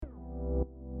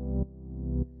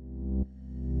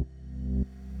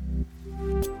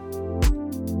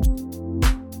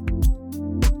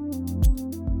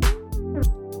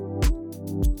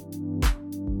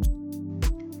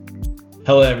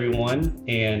Hello, everyone,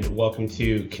 and welcome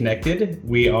to Connected.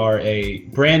 We are a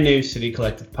brand new City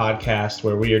Collective podcast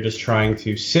where we are just trying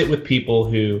to sit with people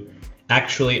who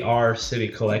actually are City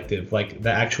Collective, like the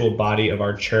actual body of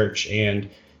our church, and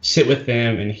sit with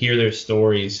them and hear their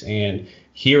stories and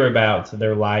hear about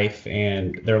their life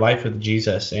and their life with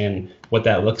Jesus and what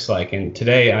that looks like. And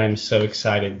today I'm so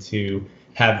excited to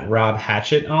have Rob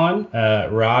Hatchett on.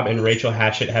 Rob and Rachel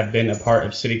Hatchett have been a part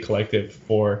of City Collective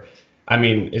for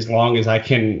as long as I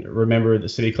can remember. The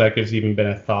City Collective's even been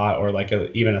a thought, or like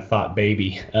even a thought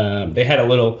baby. They had a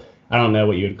little, I don't know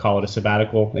what you would call it, a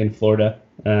sabbatical in Florida,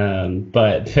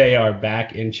 but they are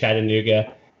back in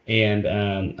Chattanooga, and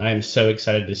I'm so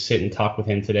excited to sit and talk with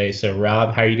him today. So,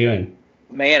 Rob, how are you doing?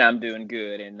 Man, I'm doing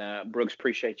good, and Brooks,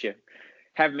 appreciate you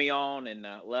having me on, and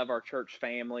love our church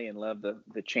family, and love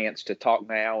the chance to talk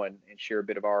now and share a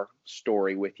bit of our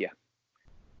story with you.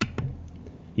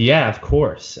 Yeah, of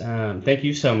course. Thank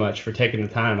you so much for taking the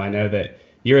time. I know that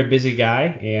you're a busy guy,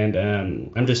 and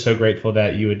I'm just so grateful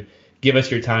that you would give us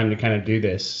your time to kind of do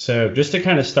this. So just to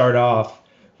kind of start off,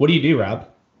 what do you do, Rob?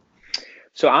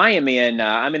 So I'm in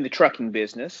the trucking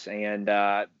business, and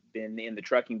been in the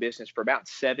trucking business for about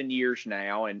 7 years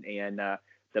now. And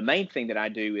the main thing that I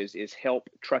do is help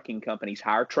trucking companies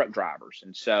hire truck drivers.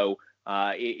 And so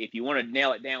if you want to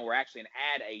nail it down, we're actually an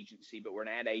ad agency, but we're an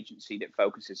ad agency that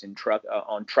focuses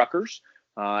on truckers.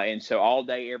 And so all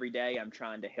day, every day, I'm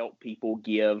trying to help people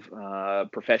give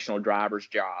professional drivers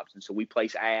jobs. And so we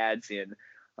place ads in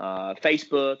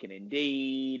Facebook and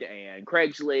Indeed and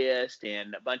Craigslist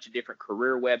and a bunch of different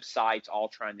career websites, all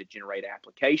trying to generate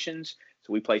applications.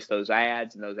 So we place those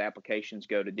ads, and those applications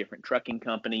go to different trucking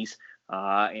companies.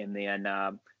 And then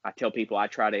I tell people I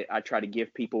try to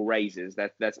give people raises.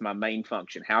 That's my main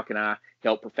function. How can I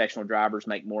help professional drivers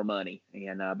make more money,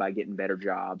 and by getting better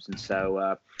jobs? And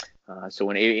so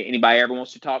when anybody ever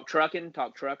wants to talk trucking,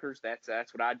 talk truckers, that's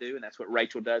what I do, and that's what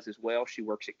Rachel does as well. She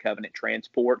works at Covenant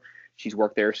Transport. She's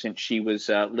worked there since she was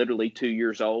literally 2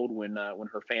 years old when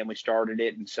her family started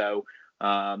it, and so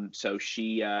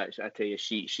she I tell you,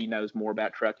 she knows more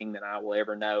about trucking than I will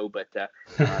ever know. But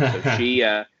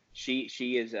so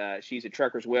she's a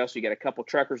trucker as well. So you got a couple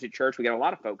truckers at church. We got a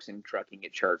lot of folks in trucking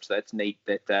at church. So that's neat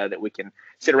that we can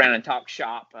sit around and talk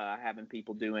shop, having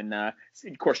people doing. Of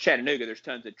course, Chattanooga, there's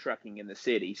tons of trucking in the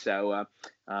city. So,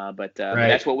 but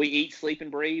that's what we eat, sleep,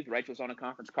 and breathe. Rachel's on a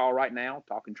conference call right now,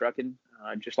 talking trucking,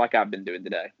 just like I've been doing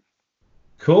today.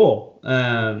 Cool.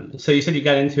 So you said you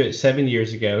got into it 7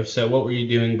 years ago. So what were you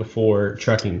doing before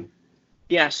trucking?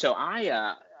 Yeah, so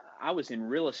I was in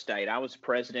real estate. I was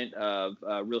president of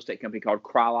a real estate company called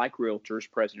Crye-Leike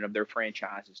Realtors, president of their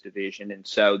franchises division, and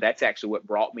so that's actually what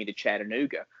brought me to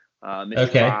Chattanooga.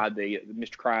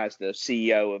 Mr. Crye is the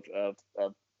CEO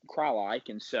of Crye-Leike,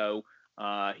 and so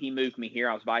he moved me here.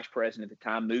 I was vice president at the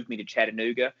time. Moved me to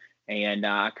Chattanooga, and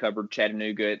I covered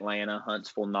Chattanooga, Atlanta,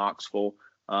 Huntsville, Knoxville.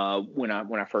 When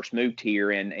I first moved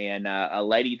here, and a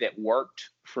lady that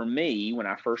worked for me when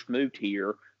I first moved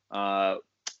here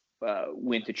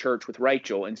went to church with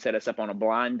Rachel and set us up on a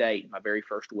blind date my very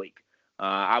first week.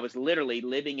 I was literally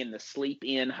living in the Sleep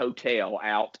Inn Hotel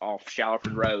out off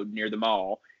Shallowford Road near the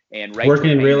mall, and Rachel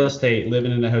working in real estate,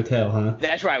 living in a hotel, huh?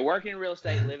 That's right, working in real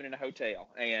estate, living in a hotel,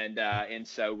 and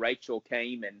so Rachel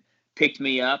came and picked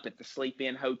me up at the Sleep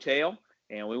Inn Hotel.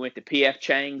 And we went to P.F.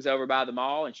 Chang's over by the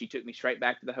mall, and she took me straight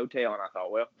back to the hotel. And I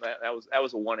thought, well, that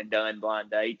was a one and done blind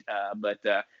date. But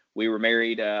we were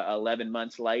married 11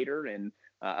 months later, and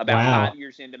about 5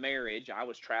 years into marriage, I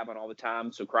was traveling all the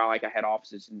time. So Crye-Leike, I had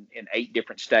offices in 8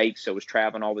 different states, so I was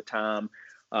traveling all the time.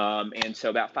 And so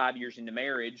about 5 years into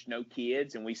marriage, no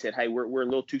kids, and we said, hey, we're a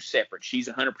little too separate. She's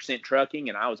 100% trucking,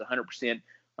 and I was 100%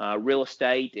 real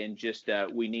estate, and just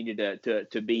we needed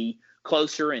to be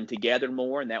closer and together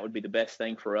more, and that would be the best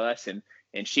thing for us. And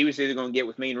she was either going to get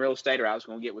with me in real estate, or I was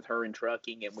going to get with her in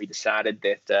trucking. And we decided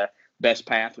that best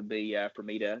path would be for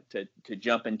me to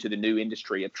jump into the new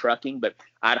industry of trucking. But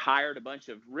I'd hired a bunch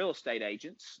of real estate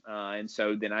agents, and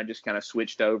so then I just kind of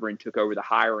switched over and took over the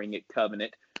hiring at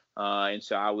Covenant. And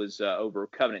so I was over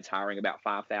Covenant's hiring about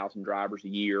 5,000 drivers a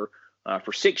year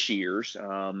for 6 years,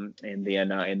 and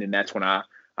then that's when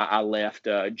I left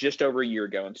just over a year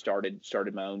ago and started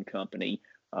my own company.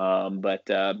 But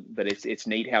it's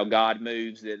neat how God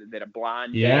moves. That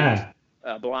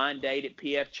a blind date at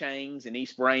P.F. Chang's in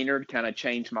East Brainerd kind of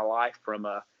changed my life from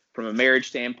a marriage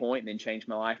standpoint, and then changed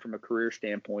my life from a career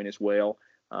standpoint as well.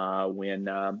 When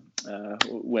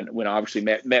obviously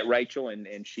met Rachel,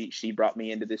 and she brought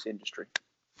me into this industry.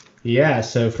 Yeah,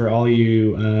 so for all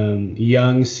you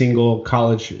young single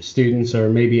college students, or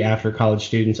maybe after college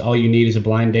students, all you need is a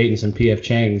blind date and some P.F.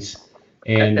 Chang's,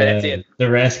 and that's it. the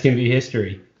rest can be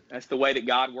history. That's the way that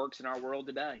God works in our world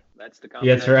today. That's the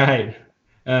That's combination.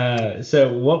 right.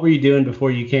 So what were you doing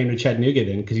before you came to Chattanooga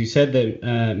then? Because you said that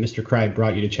Mr. Cry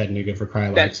brought you to Chattanooga for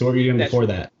Crylike. That's So what were you doing that's before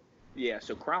that? Yeah,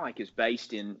 so Crylike is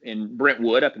based in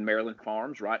Brentwood up in Maryland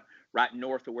Farms, right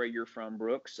north of where you're from,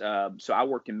 Brooks. So I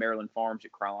worked in Maryland Farms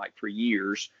at Crylike for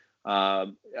years,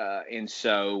 and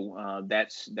so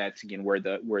that's again where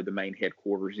the main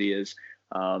headquarters is.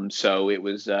 So it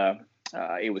was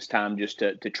time just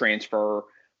to transfer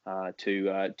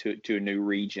to a new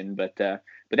region, but that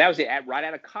was it. Right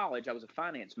out of college, I was a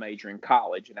finance major in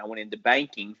college, and I went into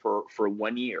banking for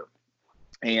 1 year,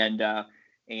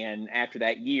 and after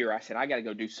that year, I said, I got to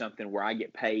go do something where I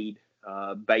get paid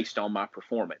based on my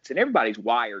performance. And everybody's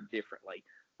wired differently.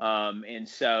 And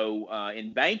so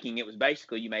in banking, it was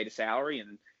basically you made a salary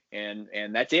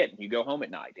and that's it. You go home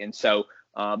at night. And so,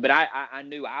 but I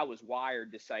knew I was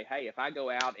wired to say, hey, if I go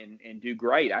out and do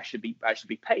great, I should be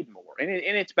paid more. And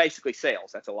it's basically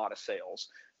sales. That's a lot of sales.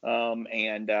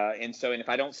 And so if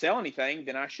I don't sell anything,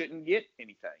 then I shouldn't get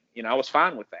anything. I was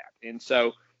fine with that. And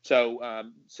so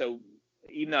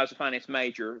even though I was a finance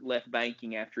major, left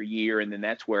banking after a year, and then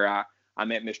that's where I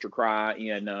met Mr. Cry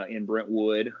in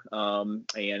Brentwood,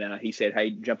 and he said, "Hey,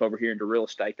 jump over here into real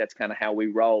estate." That's kind of how we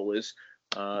roll. Is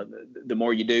the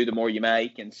more you do, the more you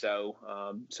make, and so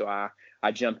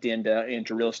I jumped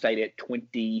into real estate at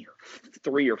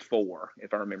 23 or 4,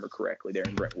 if I remember correctly, there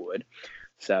in Brentwood.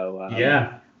 So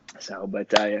Yeah. So,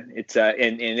 but it's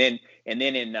and then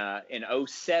in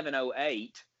 07,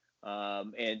 08.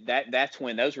 And that's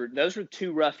when those were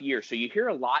 2 rough years. So you hear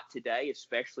a lot today,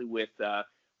 especially with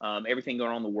everything going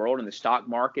on in the world and the stock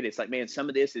market. It's like, man, some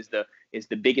of this is the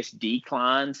biggest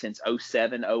decline since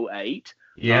 07, 08.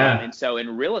 Yeah. And so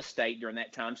in real estate during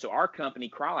that time, so our company,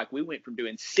 Crylike, we went from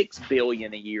doing $6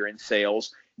 billion a year in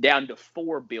sales down to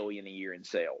 $4 billion a year in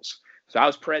sales. So I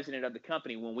was president of the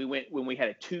company when we had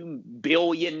a $2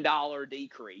 billion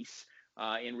decrease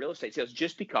in real estate sales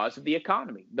just because of the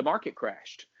economy. The market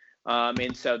crashed.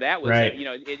 And so that was, right.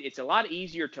 It's a lot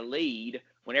easier to lead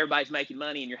when everybody's making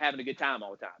money and you're having a good time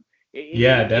all the time.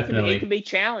 Definitely. It can be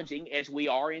challenging, as we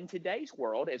are in today's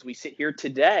world, as we sit here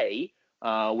today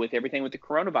with everything with the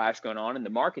coronavirus going on in the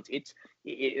markets.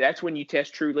 That's when you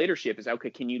test true leadership. Is okay,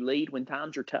 can you lead when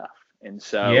times are tough? And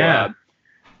so,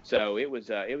 so it was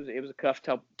a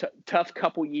tough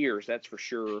couple years, that's for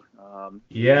sure.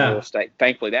 In real estate.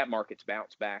 Thankfully, that market's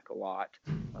bounced back a lot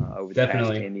over the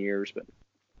past 10 years, but.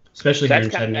 Especially here in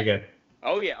Chattanooga.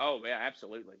 Oh yeah,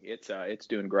 absolutely. It's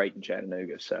doing great in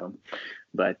Chattanooga. So,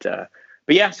 but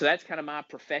yeah, so that's kind of my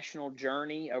professional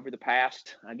journey over the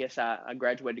past. I guess I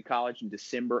graduated college in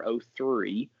December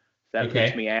 03. That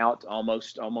puts me out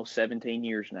almost 17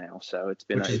 years now. So it's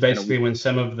been. Which is basically when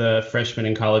some of the freshmen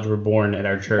in college were born at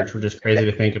our church. We're just crazy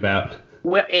to think about.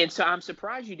 Well, and so I'm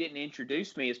surprised you didn't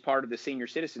introduce me as part of the senior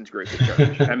citizens group at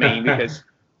church. I mean, because.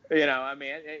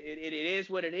 It is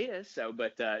what it is. So,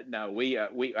 but no,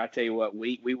 I tell you what,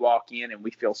 we walk in and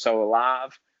we feel so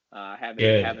alive,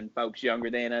 having folks younger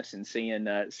than us and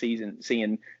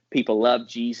seeing people love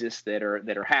Jesus that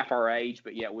are half our age,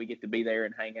 but yet we get to be there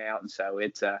and hang out, and so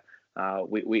it's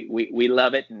we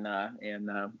love it, and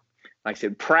like I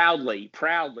said, proudly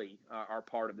are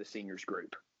part of the seniors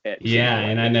group.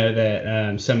 And I know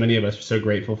that so many of us are so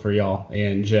grateful for y'all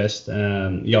and just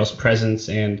y'all's presence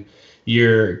and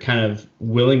your kind of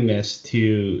willingness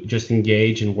to just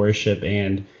engage in worship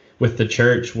and with the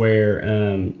church where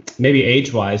maybe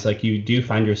age-wise, like you do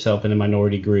find yourself in a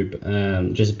minority group,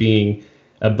 just being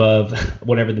above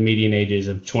whatever the median age is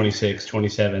of 26,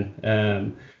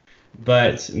 27.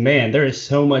 But man, there is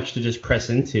so much to just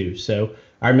press into. So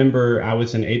I remember I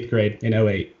was in 8th grade in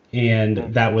 08,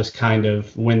 and that was kind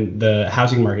of when the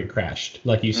housing market crashed,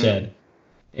 like you said.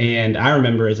 And I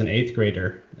remember as an 8th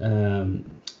grader,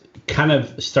 kind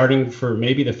of starting for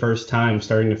maybe the first time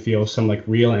starting to feel some like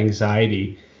real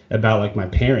anxiety about like my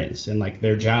parents and like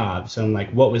their jobs. So I'm like,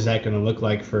 what was that going to look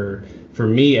like for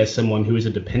me as someone who is a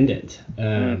dependent,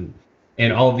 and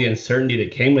all of the uncertainty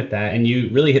that came with that. And you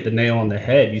really hit the nail on the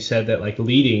head. You said that like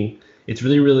leading, it's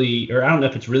really, or I don't know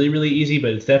if it's really easy,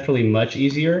 but it's definitely much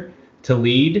easier to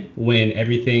lead when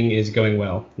everything is going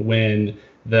well, when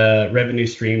the revenue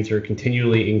streams are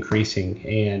continually increasing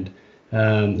and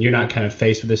you're not kind of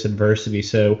faced with this adversity.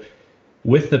 So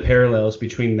with the parallels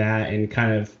between that and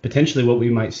kind of potentially what we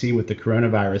might see with the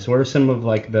coronavirus, what are some of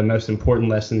like the most important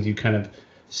lessons you kind of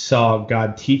saw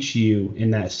God teach you in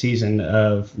that season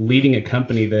of leading a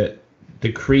company that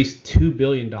decreased $2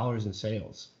 billion in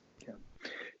sales?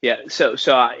 So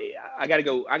I got to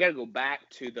go back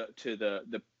to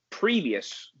the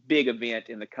previous big event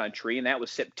in the country, and that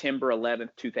was September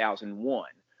 11th, 2001.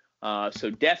 So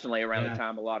definitely around the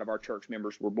time a lot of our church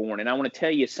members were born. And I want to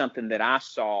tell you something that I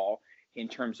saw in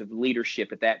terms of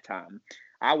leadership at that time.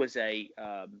 I was a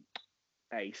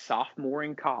sophomore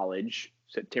in college,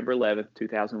 September 11th,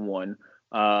 2001.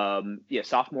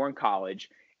 Sophomore in college.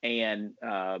 And,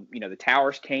 the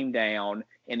towers came down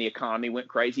and the economy went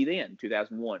crazy then,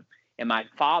 2001. And my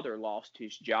father lost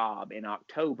his job in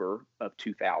October of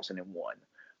 2001.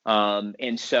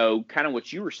 And so kind of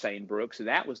what you were saying, Brooks, so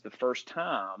that was the first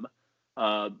time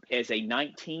as a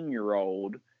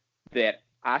 19-year-old that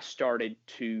I started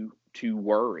to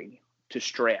worry, to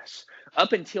stress.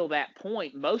 Up until that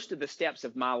point, most of the steps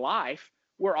of my life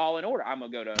were all in order. I'm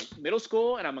going to go to middle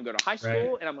school, and I'm going to go to high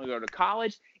school, and I'm going to go to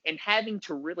college, and having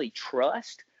to really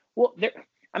trust. Well,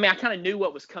 I kind of knew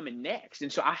what was coming next.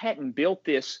 And so I hadn't built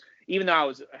this, even though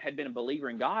I had been a believer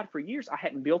in God for years, I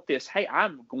hadn't built this, hey,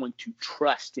 I'm going to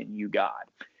trust in you, God.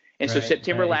 And so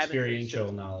September 11th.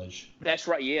 Experiential knowledge. That's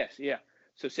right. Yes. Yeah.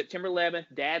 So September 11th,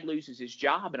 Dad loses his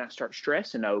job, and I start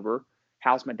stressing over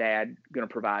how's my dad going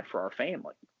to provide for our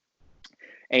family.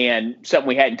 And something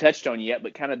we hadn't touched on yet,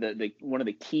 but kind of the one of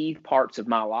the key parts of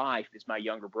my life is my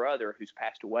younger brother, who's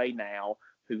passed away now,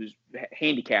 who's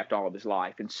handicapped all of his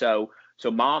life. And so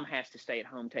Mom has to stay at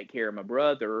home, take care of my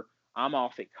brother. I'm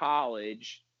off at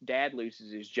college. Dad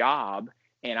loses his job,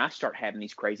 and I start having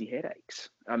these crazy headaches.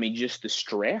 Just the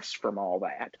stress from all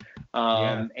that.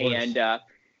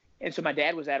 And so my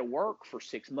dad was out of work for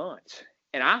 6 months,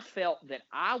 and I felt that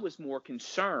I was more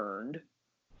concerned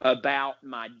about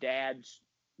my dad's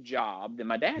job than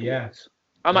my dad was.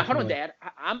 I'm like, hold on, Dad.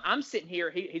 I'm sitting here.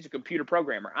 He's a computer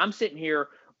programmer. I'm sitting here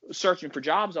searching for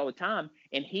jobs all the time,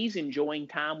 and he's enjoying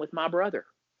time with my brother.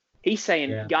 He's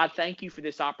saying, God, thank you for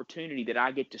this opportunity that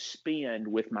I get to spend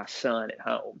with my son at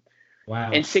home.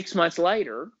 Wow. And 6 months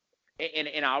later,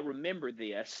 and I'll remember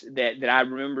this, that I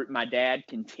remember my dad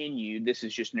continued. This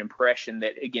is just an impression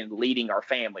that, again, leading our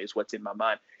family is what's in my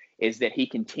mind, is that he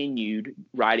continued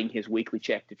writing his weekly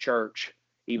check to church,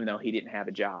 even though he didn't have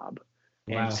a job,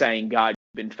 and saying, God,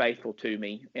 you've been faithful to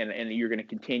me, and you're going to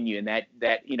continue. And that,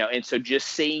 and so just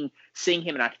seeing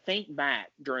him, and I think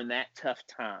back during that tough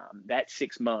time, that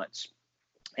 6 months.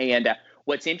 And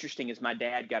what's interesting is my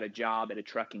dad got a job at a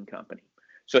trucking company.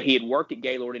 So he had worked at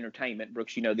Gaylord Entertainment.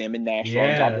 Brooks, you know them in Nashville.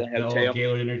 The old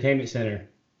Gaylord Entertainment Center.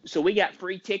 So we got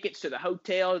free tickets to the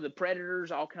hotel, the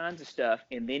Predators, all kinds of stuff.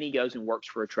 And then he goes and works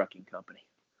for a trucking company.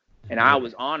 And I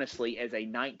was honestly, as a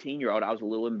 19-year-old, I was a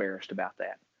little embarrassed about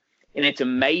that. And it's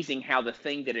amazing how the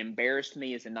thing that embarrassed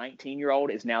me as a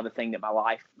 19-year-old is now the thing that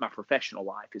my professional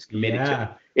life is committed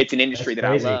to. It's an industry that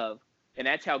I love. And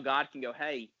that's how God can go,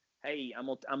 hey, I'm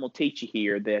gonna teach you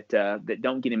here that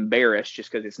don't get embarrassed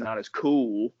just because it's not as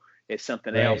cool as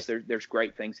something else. There's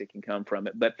great things that can come from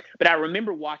it. But I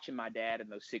remember watching my dad in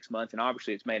those 6 months, and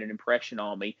obviously it's made an impression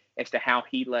on me as to how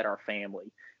he led our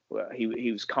family. Well,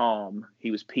 he was calm,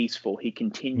 he was peaceful, he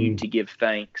continued to give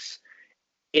thanks,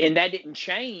 and that didn't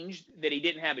change that he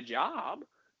didn't have a job,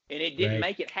 and it didn't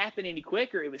make it happen any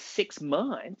quicker. It was 6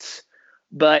 months.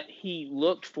 But he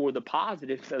looked for the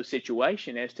positive in those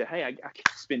situations as to, hey, I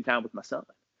can spend time with my son.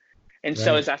 And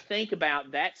so as I think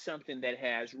about that's something that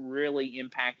has really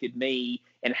impacted me,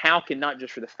 and how can, not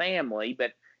just for the family,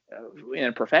 but in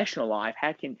a professional life,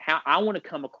 how I want to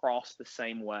come across the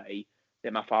same way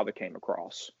that my father came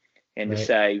across, and to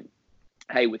say,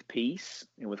 hey, with peace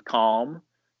and with calm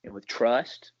and with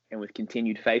trust and with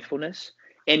continued faithfulness,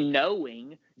 and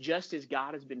knowing just as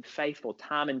God has been faithful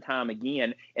time and time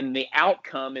again, and the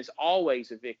outcome is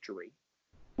always a victory.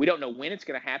 We don't know when it's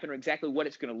going to happen or exactly what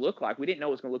it's going to look like. We didn't know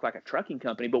it was going to look like a trucking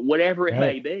company, but whatever it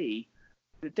may be,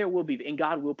 that there will be, and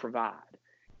God will provide.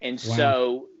 And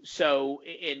so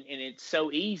it's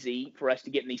so easy for us to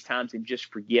get in these times and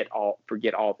just forget all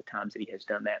the times that he has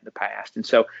done that in the past. And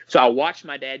so I watched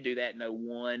my dad do that in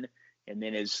 2001. And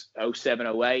then as 2007,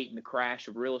 2008, and the crash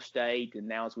of real estate, and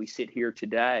now as we sit here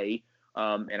today,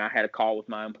 and I had a call with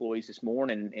my employees this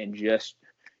morning, and just,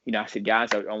 I said, guys,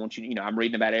 I want you, I'm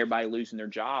reading about everybody losing their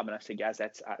job, and I said, guys,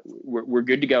 we're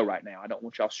good to go right now. I don't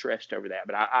want y'all stressed over that,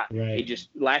 but it just,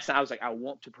 last night I was like, I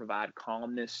want to provide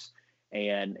calmness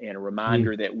and a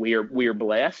reminder that we are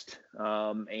blessed,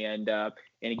 and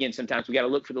again, sometimes we got to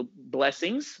look for the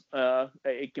blessings.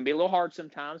 It can be a little hard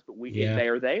sometimes, but they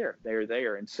are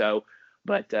there. And so,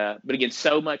 but again,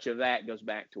 so much of that goes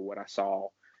back to what I saw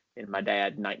in my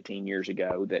dad 19 years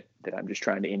ago that I'm just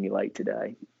trying to emulate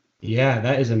today. Yeah,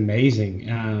 that is amazing.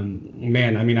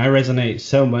 Man, I resonate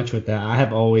so much with that. I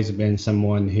have always been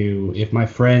someone who, if my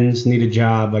friends need a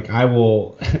job, like I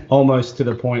will almost to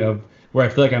the point of where I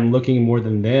feel like I'm looking more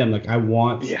than them. Like Yeah.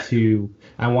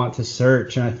 I want to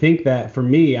search. And I think that for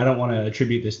me, I don't want to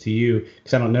attribute this to you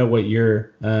because I don't know what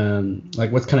you're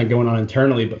like what's kind of going on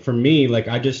internally. But for me, like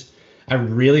I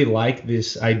really like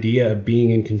this idea of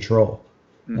being in control.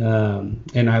 Mm.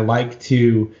 And I like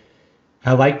to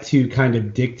kind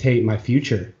of dictate my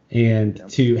future and Yeah.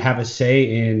 to have a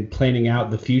say in planning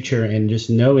out the future and just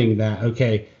knowing that,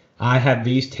 okay, I have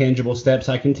these tangible steps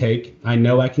I can take. I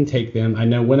know I can take them. I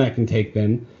know when I can take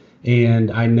them.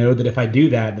 And I know that if I do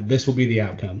that, that this will be the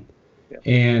outcome. Yeah.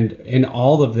 And in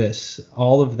all of this,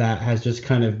 all of that has just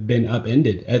kind of been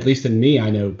upended, at least in me, I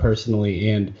know personally.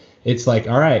 And it's like,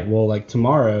 all right, well, like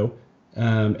tomorrow,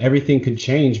 everything could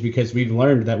change because we've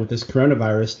learned that with this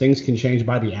coronavirus, things can change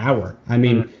by the hour. I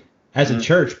mean, as a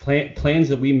church, plans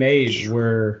that we made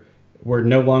were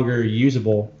no longer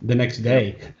usable the next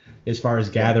day, as far as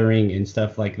gathering and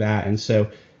stuff like that. And so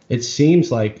it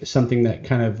seems like something that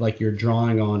kind of like you're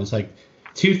drawing on is like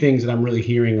two things that I'm really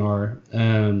hearing are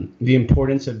the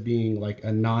importance of being like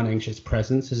a non-anxious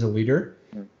presence as a leader.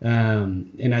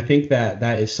 And I think that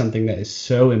that is something that is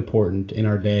so important in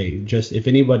our day. Just if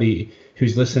anybody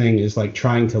who's listening is like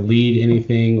trying to lead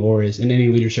anything or is in any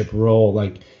leadership role,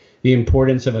 like the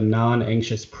importance of a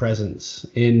non-anxious presence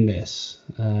in this,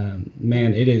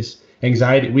 man, it is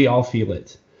anxiety. We all feel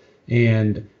it.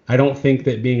 And I don't think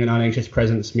that being a non-anxious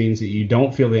presence means that you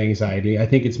don't feel the anxiety. I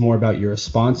think it's more about your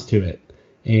response to it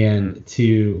and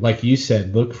to, like you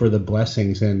said, look for the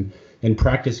blessings and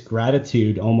practice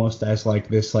gratitude almost as like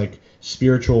this like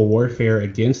spiritual warfare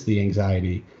against the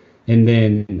anxiety. And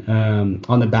then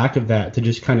on the back of that, to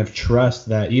just kind of trust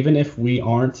that even if we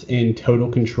aren't in total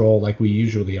control like we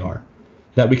usually are,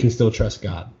 that we can still trust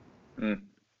God. Mm.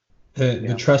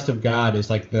 The trust of God is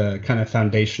like the kind of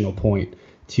foundational point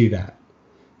to that.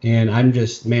 And I'm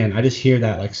just, man, I just hear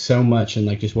that like so much and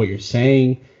like just what you're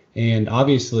saying. And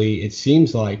obviously it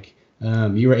seems like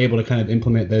you were able to kind of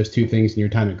implement those two things in your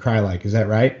time at CryLike. Is that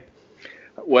right?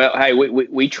 Well, hey,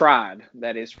 we tried.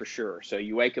 That is for sure. So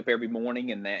you wake up every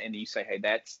morning and you say, hey,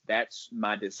 that's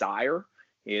my desire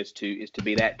is to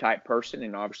be that type person.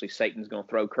 And obviously Satan's going to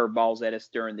throw curveballs at us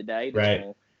during the day. That's Right.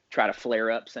 going to try to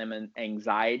flare up some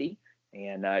anxiety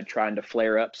and trying to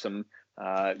flare up some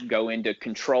go into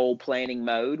control planning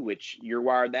mode, which you're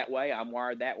wired that way. I'm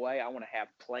wired that way. I want to have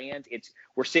plans.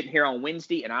 We're sitting here on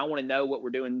Wednesday and I want to know what we're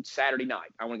doing Saturday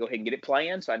night. I want to go ahead and get it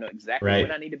planned so I know exactly when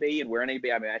Right. I need to be and where I need to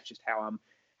be. I mean, that's just how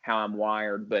I'm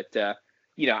wired. But I'm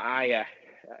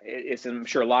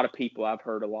sure a lot of people, I've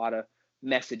heard a lot of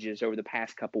messages over the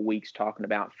past couple of weeks talking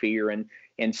about fear and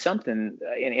something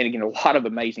and again a lot of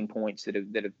amazing points that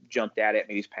have jumped out at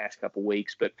me these past couple of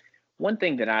weeks. But one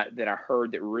thing that I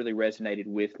heard that really resonated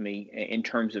with me in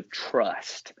terms of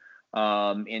trust,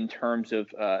 in terms of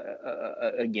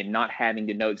again not having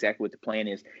to know exactly what the plan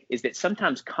is that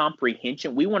sometimes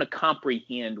comprehension. We want to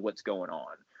comprehend what's going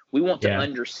on. We want to Yeah.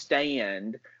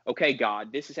 understand. Okay,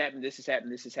 God, this is happening. This is happening.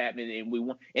 This is happening, and we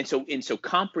want. And so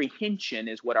comprehension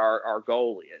is what our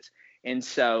goal is. And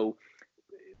so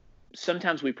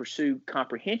sometimes we pursue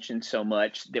comprehension so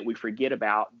much that we forget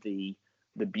about the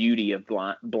beauty of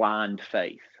blind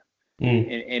faith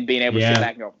Mm. and being able to sit Yeah.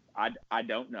 back and go, I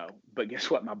don't know, but guess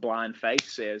what? My blind faith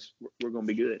says we're going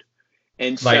to be good.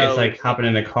 And Like it's so like hopping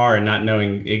in a car and not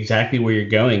knowing exactly where you're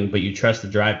going, but you trust the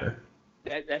driver.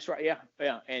 that's right.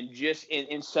 Yeah.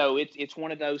 And so it's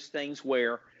one of those things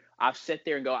where I've sat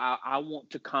there and go, I want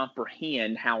to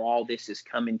comprehend how all this is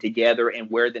coming together and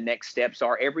where the next steps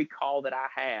are. Every call that I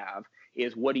have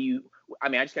is I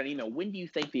just got an email. When do you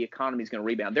think the economy is going to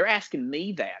rebound? They're asking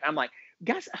me that. I'm like,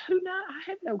 guys, who knows? I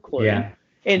have no clue. Yeah.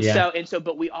 And Yeah.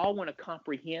 but we all want to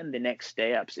comprehend the next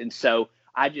steps. And so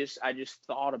I just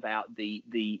thought about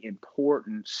the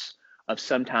importance of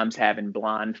sometimes having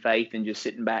blind faith and just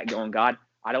sitting back going, God,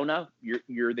 I don't know.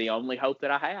 You're the only hope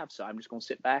that I have. So I'm just going to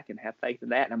sit back and have faith in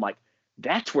that. And I'm like,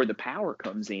 that's where the power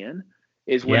comes in,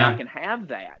 is when I Yeah. can have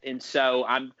that. And so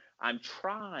I'm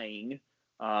trying,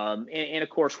 and of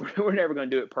course we're never going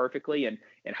to do it perfectly.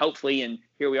 And hopefully, and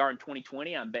here we are in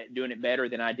 2020, I'm doing it better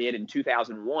than I did in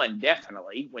 2001,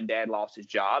 definitely when Dad lost his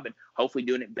job, and hopefully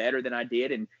doing it better than I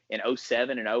did in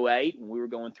 07 and 08 when we were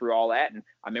going through all that. And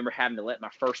I remember having to let my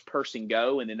first person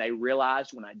go, and then they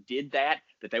realized when I did that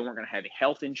they weren't going to have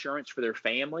health insurance for their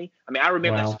family. I mean, I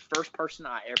remember that's Wow. the first person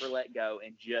I ever let go,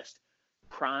 and just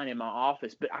crying in my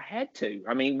office, but I had to.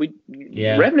 I mean,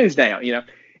 Yeah. revenue's down,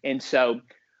 and so.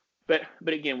 But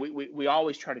again, we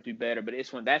always try to do better. But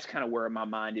that's kind of where my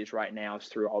mind is right now, is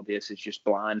through all this. It's just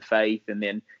blind faith, and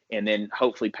then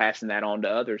hopefully passing that on to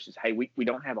others. Is, hey, we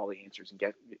don't have all the answers,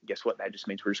 and guess what? That just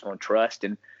means we're just going to trust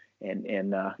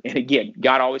and again,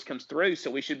 God always comes through,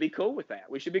 so we should be cool with that.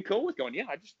 We should be cool with going, yeah,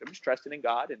 I'm just trusting in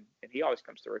God, and He always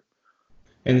comes through.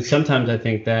 And sometimes I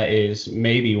think that is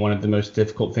maybe one of the most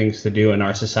difficult things to do in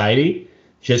our society,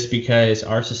 just because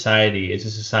our society is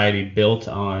a society built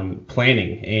on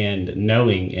planning and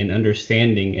knowing and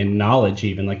understanding and knowledge,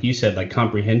 even like you said, like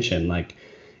comprehension. Like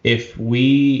if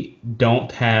we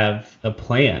don't have a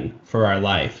plan for our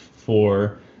life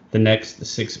for the next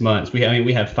 6 months, we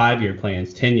have 5-year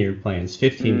plans, 10-year plans,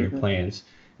 15-year plans.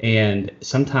 And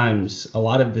sometimes a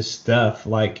lot of this stuff,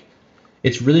 like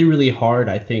it's really, really hard,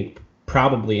 I think,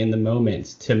 probably in the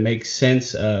moment to make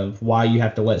sense of why you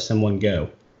have to let someone go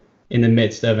in the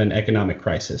midst of an economic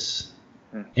crisis.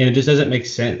 And it just doesn't make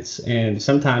sense. And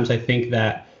sometimes I think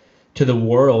that to the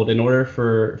world, in order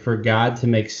for God to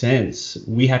make sense,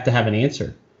 we have to have an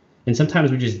answer. And sometimes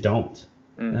we just don't.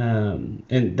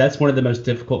 And that's one of the most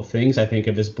difficult things, I think,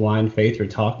 of this blind faith we're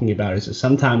talking about, is that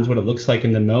sometimes what it looks like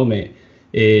in the moment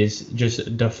is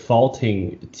just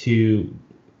defaulting to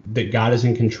that God is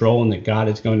in control and that God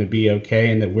is going to be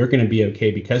okay and that we're going to be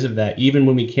okay because of that, even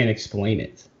when we can't explain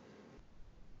it.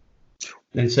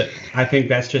 And so I think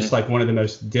that's just like one of the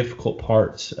most difficult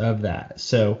parts of that.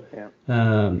 So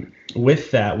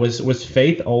with that, was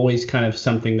faith always kind of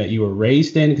something that you were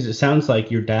raised in? Because it sounds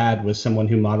like your dad was someone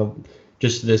who modeled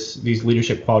just these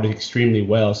leadership qualities extremely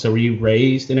well. So were you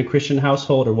raised in a Christian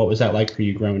household, or what was that like for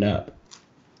you growing up?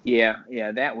 Yeah,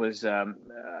 that was, I'm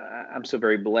so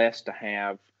very blessed to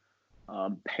have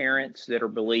parents that are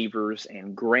believers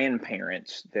and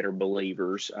grandparents that are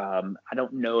believers. I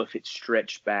don't know if it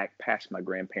stretched back past my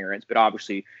grandparents, but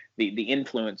obviously the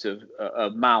influence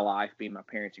of my life, being my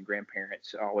parents and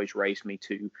grandparents, always raised me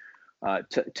to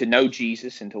know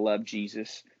Jesus and to love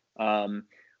Jesus.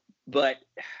 But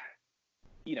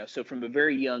so from a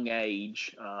very young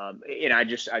age, and I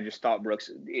just thought,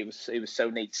 Brooks, it was so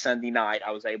neat. Sunday night,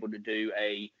 I was able to do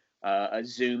a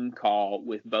Zoom call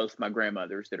with both my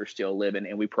grandmothers that are still living,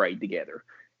 and we prayed together.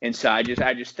 And so I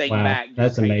just think back.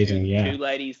 That's amazing. Two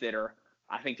ladies that are,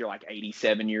 I think they're like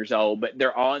 87 years old, but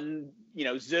they're on,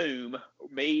 Zoom,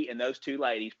 me and those two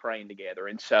ladies praying together.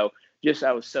 And so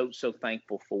I was so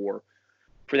thankful for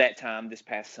that time this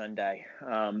past Sunday.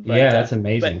 That's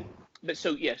amazing.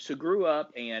 So grew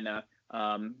up, and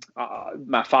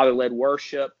my father led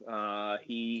worship.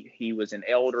 He was an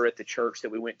elder at the church that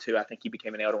we went to. I think he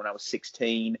became an elder when I was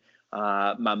 16.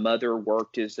 My mother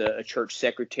worked as a church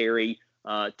secretary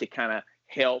to kind of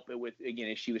help with, again,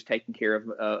 as she was taking care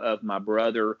of my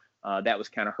brother. That was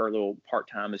kind of her little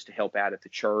part-time, is to help out at the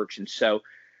church. And so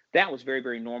that was very,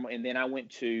 very normal. And then I went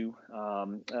to,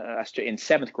 in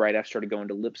 7th grade, I started going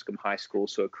to Lipscomb High School,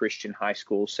 so a Christian high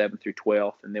school, 7th through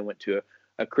 12th, and then went to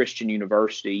a Christian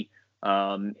university.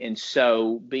 And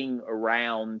so being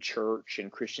around church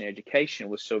and Christian education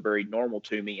was so very normal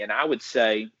to me. And I would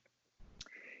say,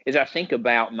 as I think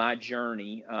about my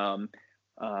journey,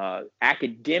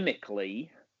 academically,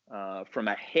 from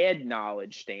a head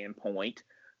knowledge standpoint,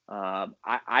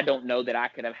 I don't know that I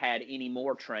could have had any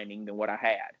more training than what I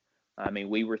had. I mean,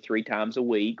 we were 3 times a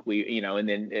week, and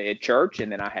then at church,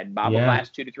 and then I had Bible class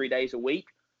 2 to 3 days a week.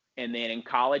 And then in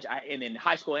college, and in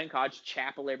high school and college,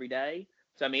 chapel every day.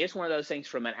 So, I mean, it's one of those things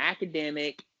from an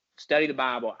academic study the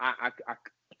Bible. I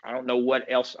don't know what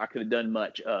else I could have done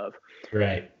much of.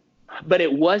 Right. But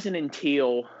it wasn't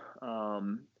until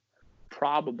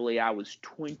probably I was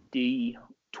 20,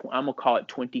 I'm going to call it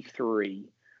 23,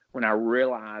 when I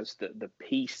realized the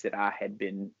piece that I had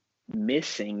been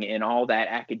missing in all that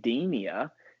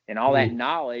academia and all that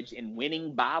knowledge and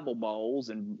winning Bible bowls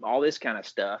and all this kind of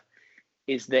stuff,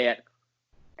 is that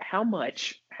how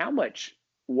much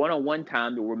one-on-one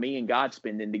time were me and God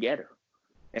spending together.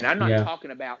 And I'm not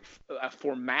talking about a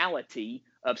formality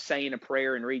of saying a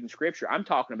prayer and reading scripture. I'm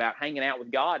talking about hanging out with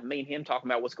God, and me and him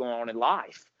talking about what's going on in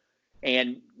life,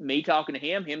 and me talking to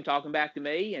him talking back to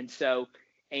me. And so,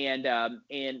 and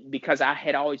because I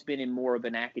had always been in more of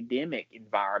an academic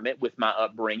environment with my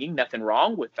upbringing, nothing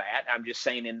wrong with that. I'm just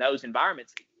saying, in those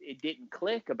environments, it didn't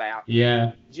click about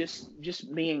just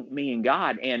me and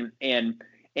God, and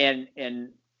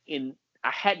I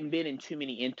hadn't been in too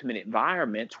many intimate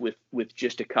environments with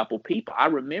just a couple people. I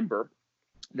remember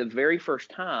the very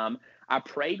first time I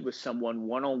prayed with someone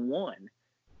one-on-one,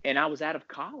 and I was out of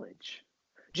college,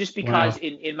 just because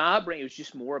in my upbringing, it was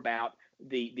just more about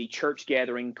the church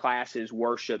gathering, classes,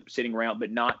 worship, sitting around,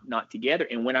 but not together.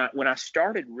 And when I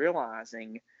started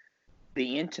realizing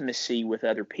the intimacy with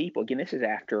other people, again, this is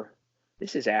after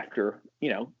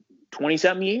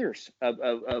 20-something years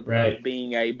of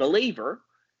being a believer.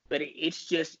 But it's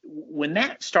just when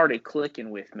that started clicking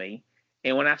with me,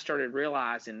 and when I started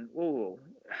realizing,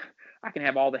 I can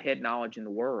have all the head knowledge in the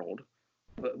world,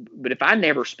 but if I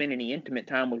never spend any intimate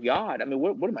time with God, I mean,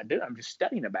 what am I doing? I'm just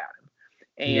studying about Him.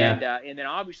 And then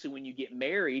obviously when you get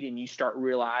married and you start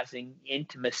realizing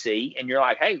intimacy, and you're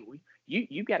like, hey,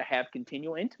 you got to have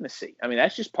continual intimacy. I mean,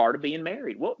 that's just part of being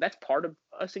married. Well, that's part of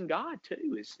us and God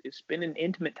too, is spending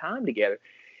intimate time together.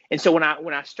 And so when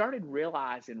I started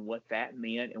realizing what that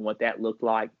meant and what that looked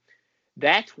like,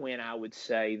 that's when I would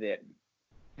say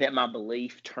that my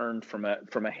belief turned from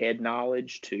a head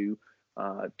knowledge to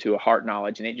a heart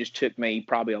knowledge, and it just took me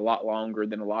probably a lot longer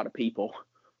than a lot of people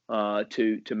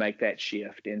to make that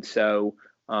shift. And so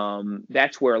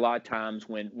that's where a lot of times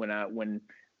when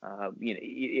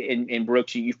in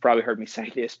Brooks, you've probably heard me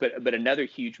say this, but another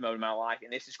huge moment in my life,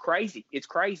 and this is crazy. It's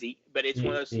crazy, but it's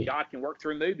one of those God can work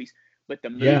through movies. But the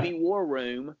movie War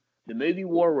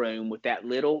Room with that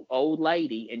little old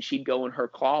lady, and she'd go in her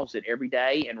closet every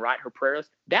day and write her prayers.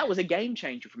 That was a game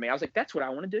changer for me. I was like, that's what I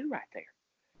want to do right there.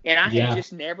 And I had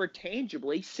just never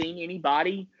tangibly seen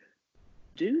anybody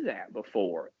do that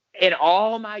before. In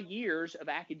all my years of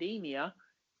academia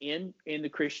in the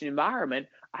Christian environment,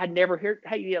 I'd never heard,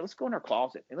 hey, let's go in our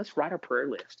closet and let's write our prayer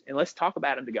list and let's talk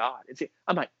about them to God. And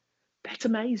I'm like, that's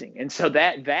amazing. And so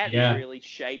that really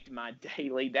shaped my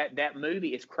daily, that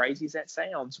movie, as crazy as that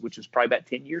sounds, which was probably about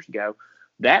 10 years ago,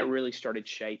 that really started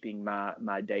shaping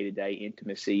my day-to-day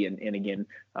intimacy. And again,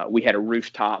 we had a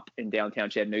rooftop in downtown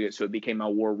Chattanooga, so it became my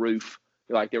war roof.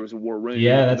 Like there was a war room.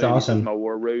 Yeah, that's awesome. My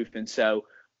war roof. And so,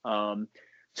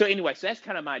 so anyway, so that's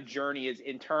kind of my journey, is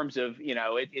in terms of,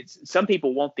 it's some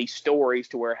people want these stories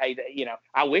to where, hey,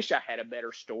 I wish I had a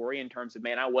better story in terms of,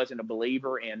 man, I wasn't a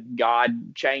believer and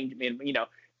God changed me. And,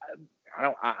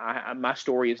 my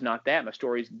story is not that. My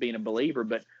story is being a believer.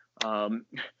 But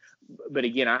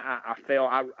again,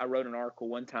 I wrote an article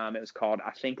one time. It was called,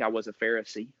 I Think I Was a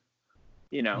Pharisee,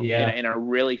 and I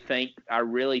really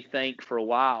think for a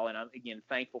while, and I'm again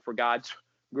thankful for God's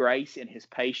grace and His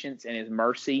patience and His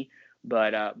mercy.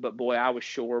 But boy, I was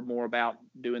sure more about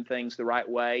doing things the right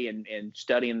way and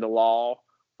studying the law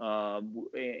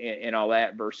and all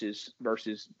that versus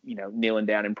kneeling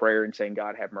down in prayer and saying,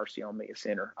 God, have mercy on me, a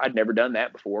sinner. I'd never done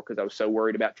that before because I was so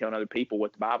worried about telling other people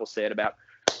what the Bible said about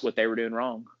what they were doing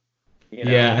wrong.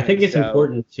 Yeah, I think it's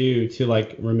important to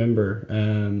like remember,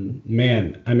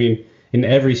 man. I mean, in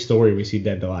every story we see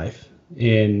dead to life.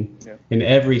 In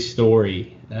every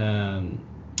story,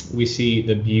 we see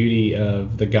the beauty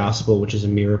of the gospel, which is a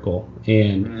miracle.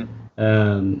 And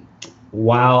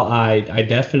while I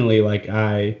definitely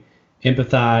I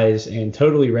empathize and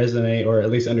totally resonate, or at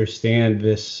least understand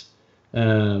this,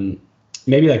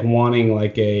 maybe wanting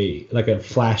a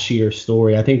flashier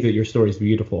story. I think that your story is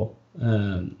beautiful.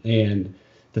 And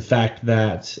the fact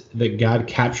that God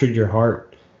captured your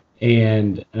heart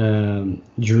and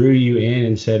drew you in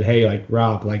and said, hey,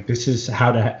 Rob, this is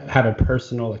how to have a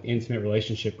personal, intimate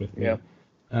relationship with me.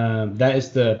 That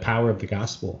is the power of the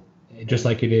gospel, just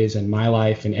like it is in my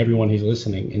life and everyone who's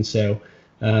listening. And so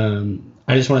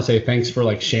I just want to say thanks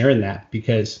for sharing that,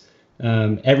 because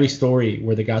every story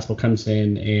where the gospel comes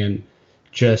in and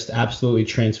just absolutely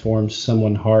transforms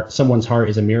someone's heart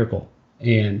is a miracle.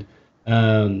 And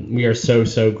we are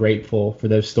so grateful for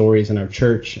those stories in our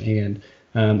church. And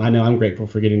I know I'm grateful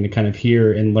for getting to kind of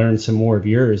hear and learn some more of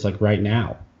yours right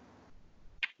now.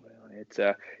 Well, it's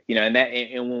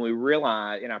and when we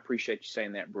realize, and I appreciate you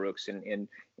saying that, Brooks, and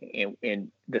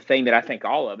the thing that I think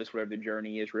all of us, whatever the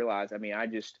journey is, realize, I mean,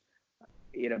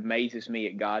 it amazes me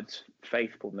at God's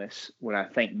faithfulness when I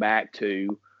think back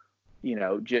to,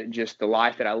 just the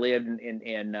life that I lived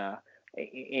and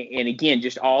again,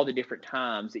 just all the different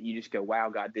times that you just go, wow,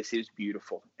 God, this is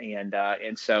beautiful. And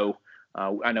so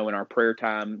I know in our prayer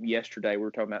time yesterday, we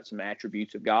were talking about some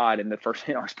attributes of God, and the first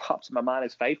thing that always pops in my mind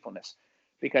is faithfulness.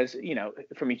 Because,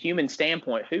 from a human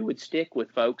standpoint, who would stick with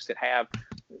folks that have,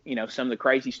 some of the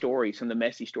crazy stories, some of the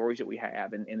messy stories that we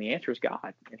have? And the answer is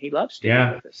God. And He loves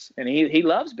sticking with us. And He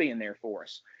loves being there for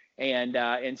us. And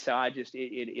so I just,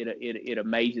 it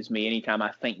amazes me anytime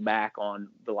I think back on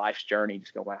the life's journey,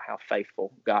 just go, wow, how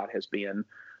faithful God has been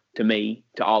to me,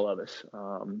 to all of us.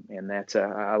 And that's,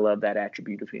 I love that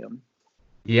attribute of Him.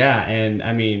 Yeah. And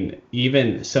I mean,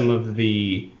 even some of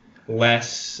the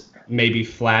less maybe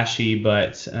flashy,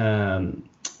 but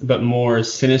more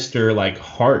sinister,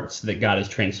 hearts that God has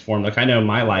transformed. I know in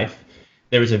my life,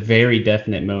 there was a very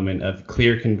definite moment of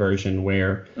clear conversion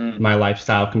where my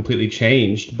lifestyle completely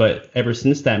changed. But ever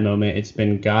since that moment, it's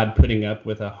been God putting up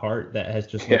with a heart that has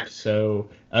just looked so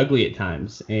ugly at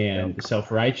times and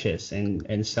self-righteous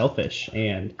and selfish.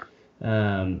 And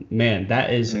man,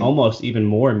 that is almost even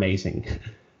more amazing.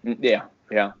 Yeah.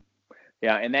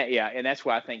 And that's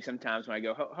why I think sometimes when I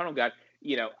go, hold on, God,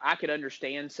 I could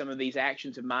understand some of these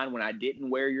actions of mine when I didn't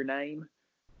wear your name,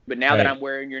 but now that I'm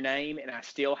wearing your name and I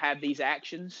still have these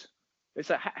actions, it's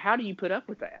like, how do you put up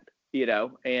with that?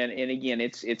 And again,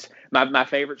 it's my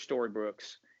favorite story,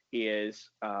 Brooks, is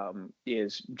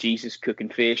Jesus cooking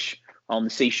fish on the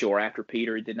seashore after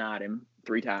Peter had denied him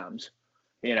 3 times.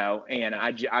 And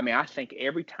I think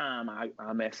every time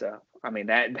I mess up,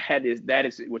 that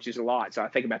is, which is a lot. So I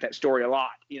think about that story a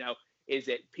lot, is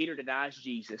that Peter denies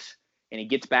Jesus and he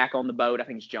gets back on the boat. I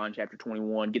think it's John chapter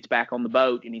 21, gets back on the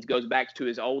boat and he goes back to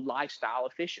his old lifestyle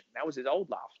of fishing. That was his old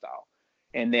lifestyle.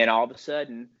 And then all of a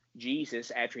sudden,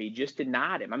 Jesus, after he just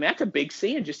denied him, that's a big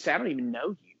sin. Just say, I don't even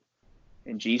know you.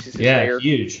 And Jesus is there,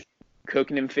 huge,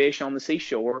 cooking him fish on the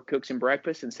seashore, cooks him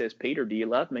breakfast and says, Peter, do you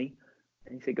love me?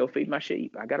 And he said, go feed my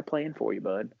sheep. I got a plan for you,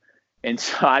 bud. And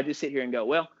so I just sit here and go,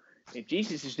 well, if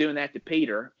Jesus is doing that to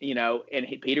Peter,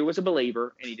 and Peter was a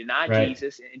believer and he denied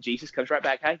Jesus, and Jesus comes right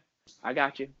back, hey, I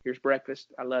got you. Here's breakfast.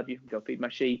 I love you. Go feed my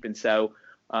sheep. And so,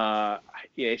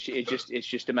 it's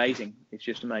just amazing. It's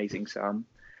just amazing. So I'm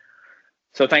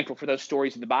so thankful for those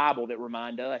stories in the Bible that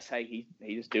remind us, hey,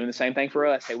 he's doing the same thing for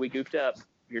us. Hey, we goofed up.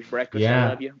 Here's breakfast. I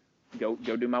love you. Go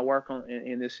do my work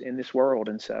in this world.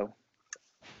 And so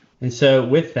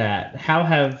with that,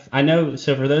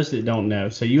 so for those that don't know,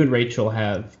 so you and Rachel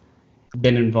have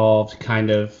been involved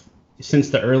kind of since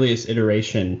the earliest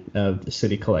iteration of the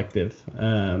City Collective.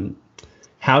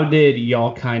 How did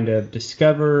y'all kind of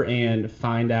discover and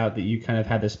find out that you kind of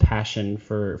had this passion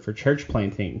for church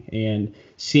planting and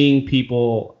seeing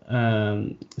people,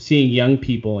 seeing young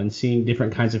people and seeing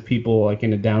different kinds of people like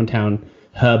in a downtown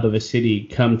hub of a city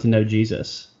come to know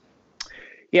Jesus?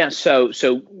 Yeah, so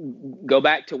go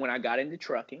back to when I got into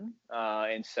trucking,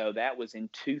 and so that was in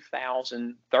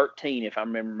 2013, if I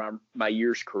remember my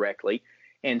years correctly.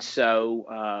 And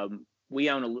so we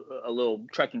own a little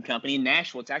trucking company in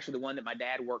Nashville. It's actually the one that my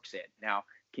dad works at. Now,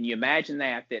 can you imagine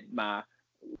that my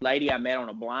lady I met on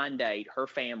a blind date, her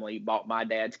family bought my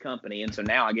dad's company, and so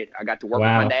now I got to work with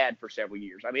my dad for several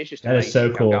years. It's just amazing is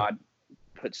so cool how God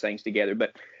puts things together.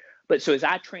 But so as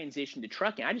I transitioned to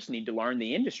trucking, I just need to learn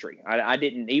the industry. I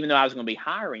didn't, even though I was going to be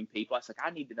hiring people, I was like,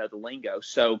 I need to know the lingo.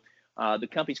 So the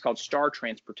company's called Star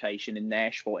Transportation in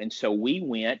Nashville, and so we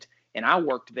went. And I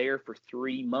worked there for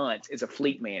 3 months as a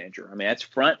fleet manager. That's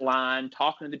front line,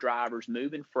 talking to the drivers,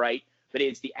 moving freight, but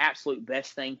it's the absolute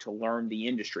best thing to learn the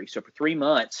industry. So for 3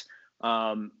 months,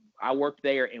 I worked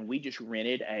there and we just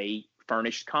rented a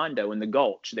furnished condo in the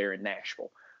Gulch there in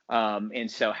Nashville.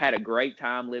 And so had a great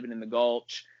time living in the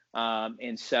Gulch.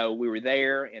 And so we were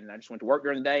there and I just went to work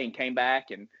during the day and came back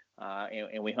and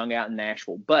we hung out in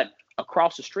Nashville. But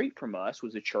across the street from us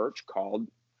was a church called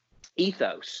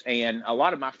Ethos, and a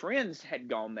lot of my friends had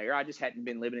gone there. I just hadn't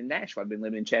been living in Nashville. I'd been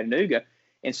living in Chattanooga,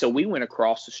 and so we went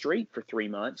across the street for 3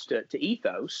 months to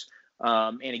Ethos.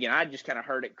 And again, I just kind of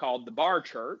heard it called the Bar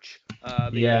Church. I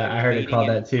heard it called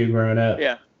that too growing up.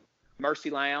 Yeah, Mercy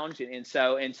Lounge, and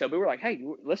so we were like, hey,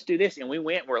 let's do this, and we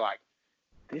went. We're like,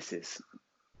 this is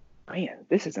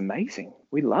amazing.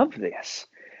 We love this.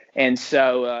 And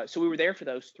so we were there for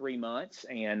those 3 months,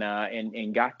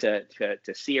 and got to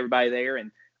see everybody there,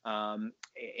 and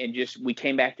just we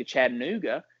came back to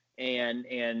Chattanooga, and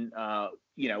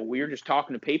we were just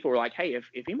talking to people. We're like, hey, if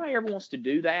anybody ever wants to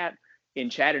do that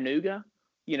in Chattanooga,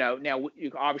 now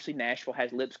obviously Nashville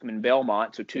has Lipscomb and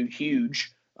Belmont, so 2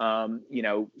 huge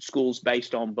schools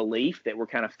based on belief that were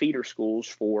kind of feeder schools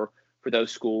for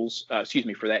those schools.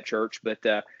 For that church, but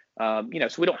so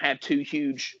we don't have 2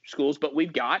 huge schools, but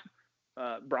we've got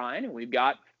Bryan, and we've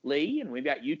got Lee, and we've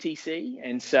got UTC,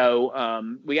 and so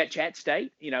we got Chat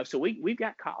State, so we've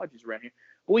got colleges around here.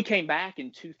 But we came back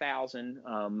in 2000,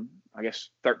 I guess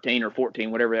 13 or 14,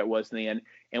 whatever that was then,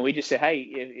 and we just said, hey,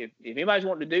 if anybody's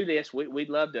wanting to do this, we'd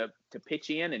love to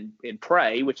pitch in and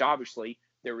pray, which obviously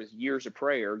there was years of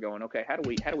prayer going, okay, how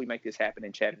do we make this happen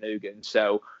in Chattanooga? And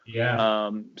so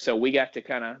so we got to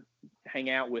kind of hang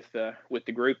out with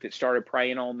the group that started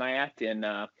praying on that, and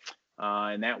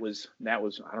that was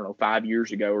I don't know, 5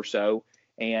 years ago or so,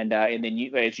 and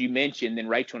then as you mentioned, then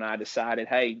Rachel and I decided,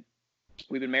 hey,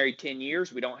 we've been married 10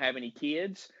 years, we don't have any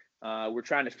kids, we're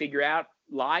trying to figure out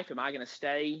life. Am I going to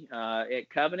stay at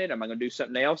Covenant? Am I going to do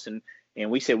something else? And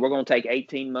we said we're going to take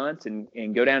 18 months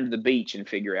and go down to the beach and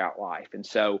figure out life. And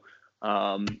so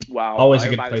while always a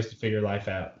good place to figure life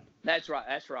out. That's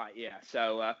right. Yeah.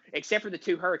 So except for the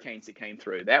 2 hurricanes that came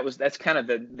through, that's kind of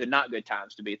the not good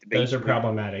times to be at the beach. Those are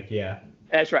problematic. Yeah.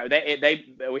 That's right.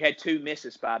 We had 2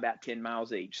 misses by about 10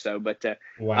 miles each. So, but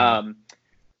wow.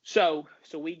 So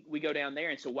we go down there,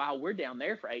 and so while we're down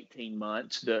there for 18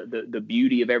 months, the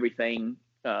beauty of everything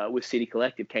with City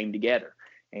Collective came together.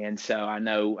 And so I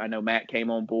know Matt came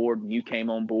on board, and you came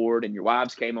on board, and your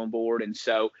wives came on board, and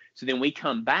so then we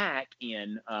come back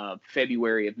in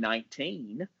February of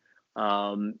 19,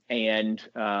 and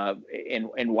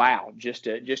wow, just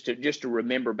to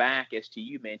remember back, as to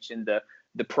you mentioned,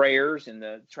 the prayers and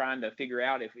the trying to figure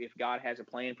out if God has a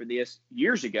plan for this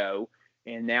years ago,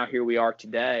 and now here we are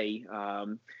today.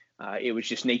 It was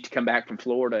just neat to come back from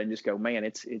Florida and just go, man,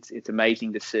 it's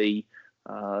amazing to see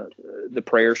the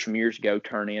prayers from years ago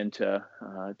turn into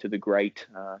to the great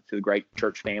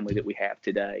church family that we have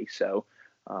today. So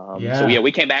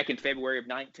we came back in February of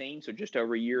 19, so just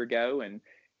over a year ago, and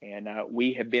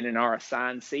we have been in our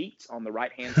assigned seats on the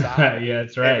right hand side. Yeah,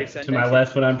 that's right. To my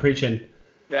left when I'm preaching.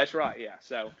 That's right. Yeah.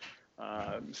 So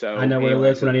I know where to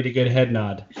look when I need a good head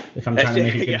nod if I'm trying to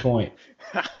make a good point.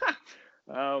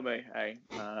 Oh man, hey,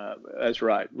 that's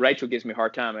right. Rachel gives me a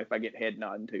hard time if I get head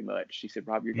nodding too much. She said,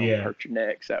 "Rob, you're going to hurt your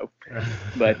neck." So,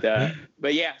 but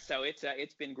yeah, so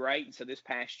it's been great. And so this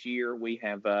past year we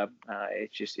have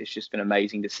it's just been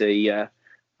amazing to see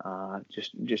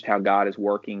just how God is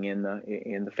working in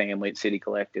the family at City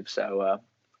Collective. So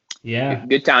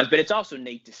good times. But it's also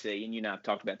neat to see, and I've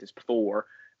talked about this before,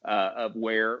 of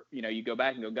where you go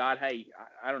back and go, God, hey,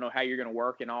 I don't know how you're going to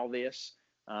work in all this.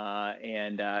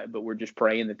 But we're just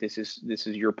praying that this is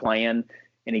your plan.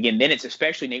 And again, then it's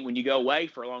especially neat when you go away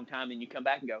for a long time and you come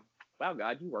back and go, wow,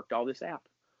 God, you worked all this out,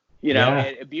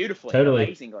 beautifully, totally.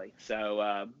 Amazingly.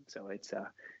 So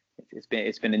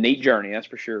it's been a neat journey. That's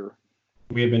for sure.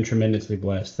 We have been tremendously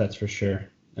blessed. That's for sure.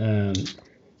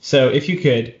 So if you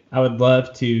could, I would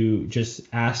love to just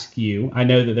ask you, I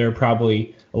know that there are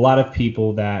probably a lot of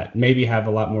people that maybe have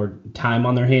a lot more time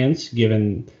on their hands,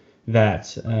 given that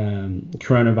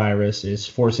coronavirus is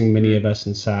forcing many of us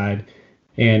inside.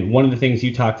 And one of the things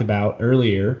you talked about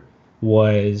earlier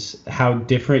was how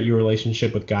different your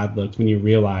relationship with God looked when you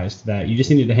realized that you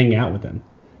just needed to hang out with him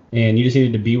and you just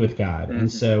needed to be with God. Mm-hmm.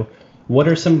 And so what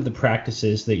are some of the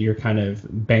practices that you're kind of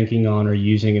banking on or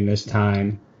using in this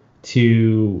time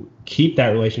to keep that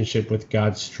relationship with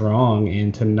God strong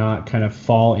and to not kind of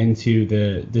fall into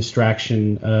the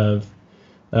distraction of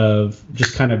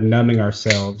just kind of numbing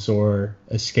ourselves or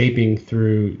escaping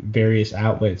through various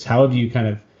outlets? How have you kind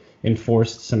of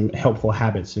enforced some helpful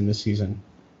habits in this season?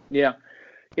 Yeah.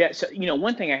 So,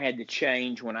 one thing I had to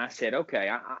change when I said,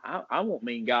 okay, I want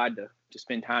me and God to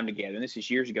spend time together. And this is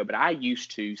years ago, but I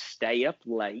used to stay up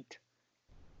late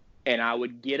and I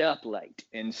would get up late.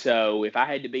 And so if I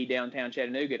had to be downtown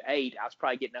Chattanooga at 8, I was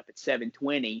probably getting up at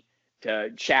 7:20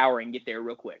 to shower and get there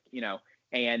real quick,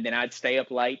 and then I'd stay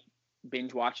up late,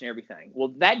 binge watching everything.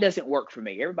 Well, that doesn't work for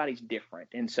me. Everybody's different.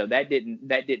 And so that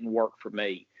didn't work for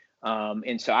me.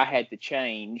 And so I had to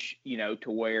change,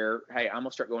 to where, hey, I'm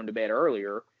gonna start going to bed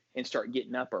earlier and start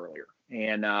getting up earlier.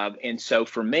 And so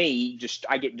for me,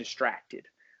 I get distracted.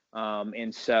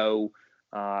 And so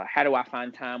how do I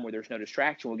find time where there's no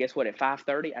distraction? Well, guess what? At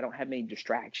 5:30, I don't have many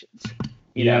distractions.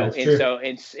 And true.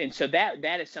 so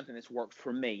that is something that's worked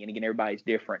for me. And again, everybody's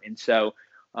different. And so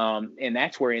and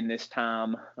that's where in this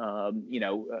time,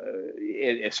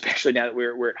 especially now that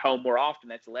we're at home more often,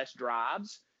 that's less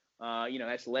drives,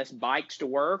 that's less bikes to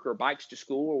work or bikes to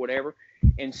school or whatever.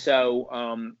 And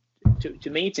so to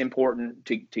me, it's important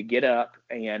to get up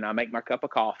and I make my cup of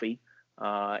coffee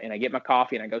and I get my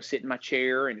coffee and I go sit in my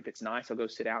chair. And if it's nice, I'll go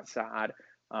sit outside.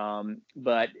 And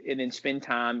then spend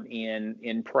time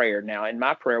in prayer. Now, in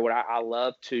my prayer, what I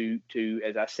love to,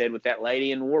 as I said with that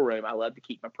lady in the war room, I love to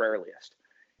keep my prayer list.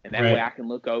 And that way I can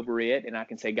look over it and I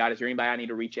can say, God, is there anybody I need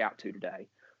to reach out to today?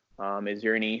 Is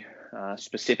there any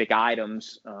specific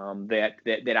items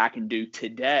that I can do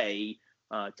today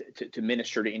to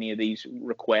minister to any of these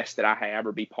requests that I have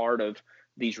or be part of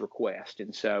these requests?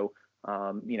 And so,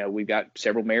 we've got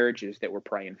several marriages that we're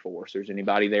praying for. So there's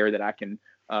anybody there that I can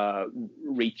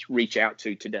reach out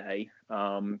to today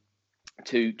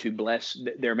to bless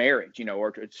their marriage,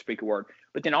 or to speak a word.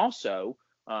 But then also,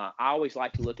 I always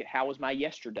like to look at how was my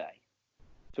yesterday.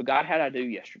 So God, how did I do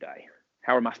yesterday?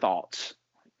 How are my thoughts?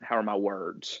 How are my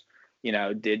words?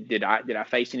 Did I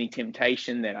face any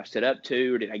temptation that I stood up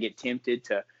to, or did I get tempted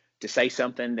to say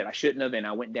something that I shouldn't have, and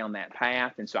I went down that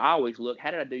path? And so I always look,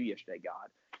 how did I do yesterday, God?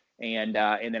 And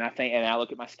then I think, and I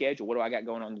look at my schedule. What do I got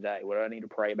going on today? What do I need to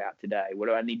pray about today? What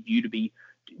do I need you to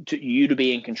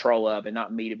be in control of, and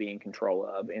not me to be in control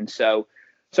of? And so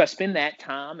I spend that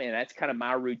time, and that's kind of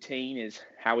my routine: is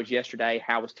how was yesterday,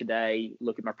 how was today.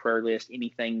 Look at my prayer list,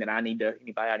 anybody I need to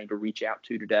reach out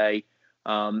to today,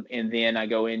 and then I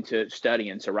go into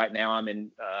studying. So right now I'm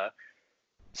in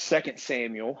 2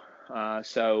 Samuel.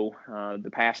 So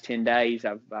the past 10 days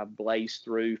I've blazed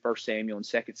through 1 Samuel and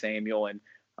 2 Samuel, and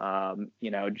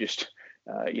just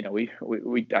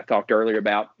I talked earlier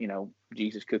about,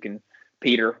 Jesus cooking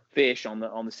Peter fish on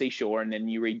the seashore, and then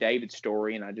you read David's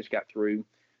story, and I just got through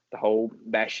the whole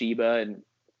Bathsheba and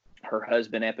her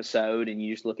husband episode, and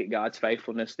you just look at God's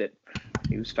faithfulness, that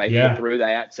he was faithful through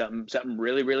that. Something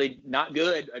really, really not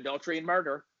good, adultery and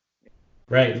murder.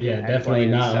 Right. Yeah, definitely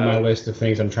not on my list of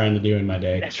things I'm trying to do in my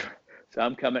day. That's right. So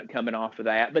I'm coming off of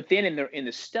that. But then in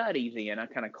the study, then I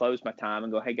kind of close my time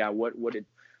and go, hey, God,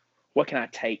 what can I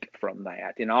take from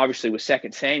that? And obviously with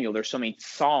 2 Samuel, there's so many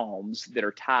Psalms that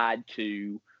are tied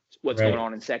to what's going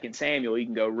on in 2 Samuel. You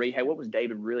can go read, hey, what was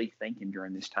David really thinking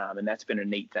during this time? And that's been a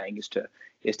neat thing,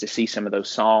 is to see some of those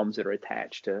Psalms that are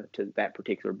attached to that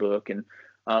particular book. And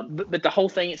but the whole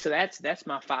thing, so that's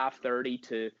my 5:30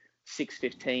 to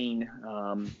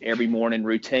 6:15 every morning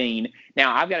routine.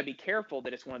 Now I've got to be careful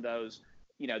that it's one of those,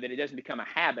 that it doesn't become a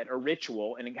habit or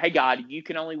ritual. And hey, God, we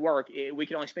can only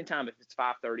spend time if it's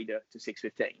 5:30 to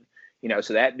 6:15.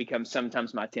 So that becomes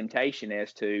sometimes my temptation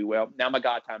as to, well, now my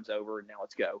God time's over and now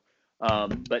let's go.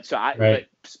 But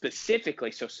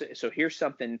specifically, so here's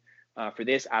something for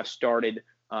this. I've started.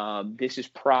 This is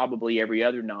probably every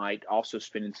other night, also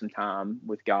spending some time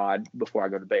with God before I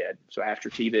go to bed. So after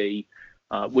TV.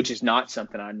 Which is not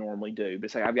something I normally do,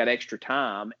 but say I've got extra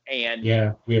time, and we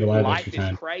have a lot of extra time.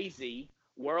 Life is crazy,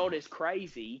 world is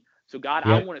crazy. So God,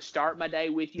 I want to start my day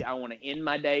with you. I want to end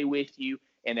my day with you,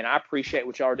 and then I appreciate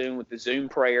what y'all are doing with the Zoom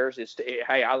prayers.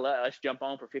 Let's jump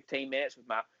on for 15 minutes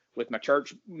with my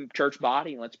church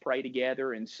body, and let's pray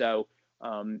together. And so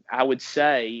I would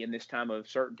say in this time of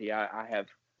certainty, I've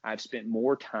spent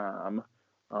more time.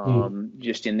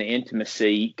 Just in the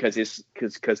intimacy, because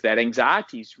that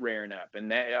anxiety's rearing up,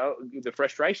 and that the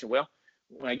frustration. Well,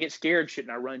 when I get scared,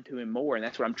 shouldn't I run to him more? And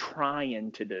that's what I'm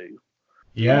trying to do.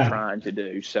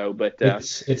 So, but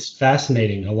it's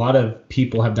fascinating. A lot of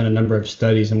people have done a number of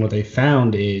studies, and what they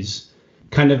found is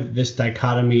kind of this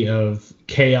dichotomy of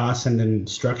chaos and then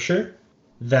structure.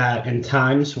 That in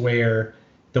times where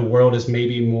the world is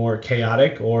maybe more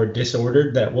chaotic or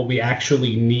disordered, that what we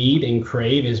actually need and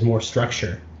crave is more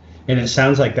structure. And it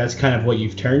sounds like that's kind of what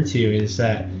you've turned to, is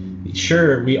that,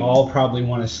 sure, we all probably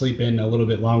want to sleep in a little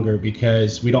bit longer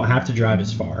because we don't have to drive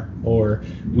as far, or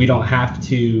we don't have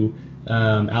to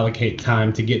allocate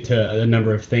time to get to a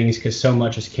number of things because so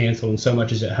much is canceled and so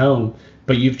much is at home.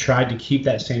 But you've tried to keep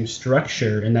that same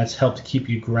structure, and that's helped keep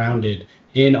you grounded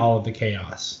in all of the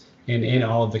chaos and in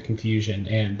all of the confusion.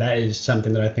 And that is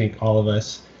something that I think all of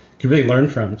us could really learn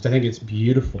from, because I think it's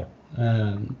beautiful.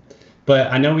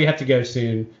 But I know we have to go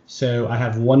soon, so I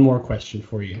have one more question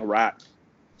for you. All right.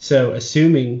 So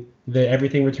assuming that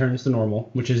everything returns to normal,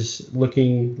 which is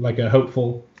looking like a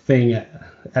hopeful thing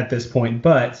at this point,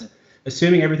 but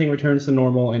assuming everything returns to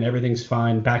normal and everything's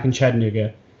fine back in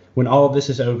Chattanooga, when all of this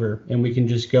is over and we can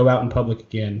just go out in public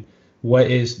again, what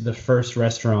is the first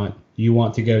restaurant you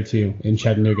want to go to in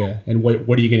Chattanooga, and what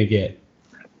are you going to get?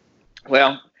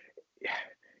 Well,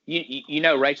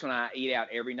 Rachel and I eat out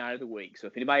every night of the week. So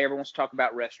if anybody ever wants to talk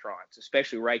about restaurants,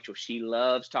 especially Rachel, she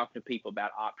loves talking to people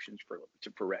about options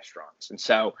for restaurants. And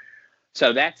so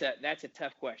that's a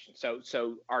tough question.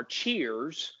 So our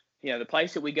Cheers, the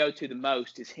place that we go to the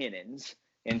most is Hennon's.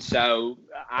 And so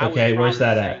where's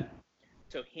that at?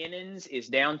 So Hennon's is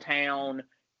downtown,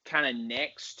 kind of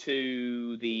next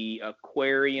to the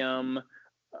aquarium,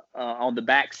 on the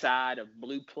backside of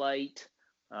Blue Plate.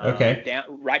 Right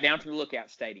down from the Lookout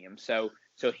Stadium. So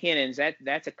Hennon's,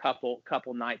 that's a couple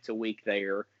nights a week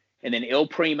there, and then Il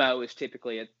Primo is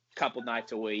typically a couple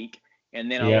nights a week, and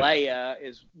then Alea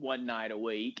is one night a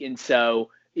week. And so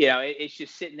it's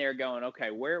just sitting there going,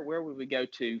 okay, where would we go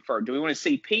to first? Do we want to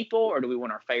see people, or do we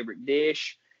want our favorite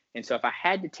dish? And so if I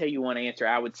had to tell you one answer,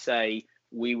 I would say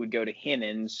we would go to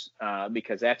Hennon's,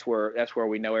 because that's where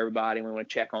we know everybody, and we want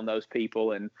to check on those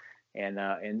people and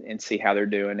see how they're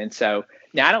doing. And so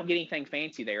now I don't get anything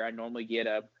fancy there. I normally get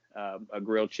a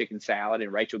grilled chicken salad,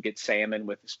 and Rachel gets salmon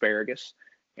with asparagus,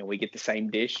 and we get the same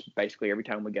dish basically every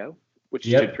time we go, which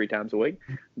is 2-3 times a week.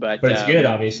 But it's good,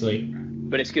 obviously.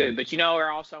 But it's good. But where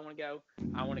also I want to go?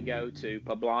 I want to go to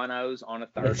Poblano's on a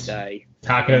Thursday.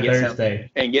 Taco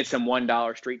Thursday. And get some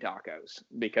 $1 street tacos,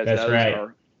 because those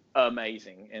are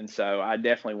amazing. And so I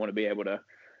definitely want to be able to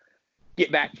get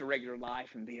back to regular life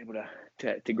and be able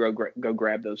to go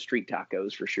grab those street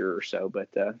tacos for sure. So, but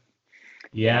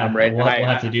I'm ready. We'll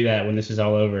have to do that when this is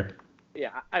all over.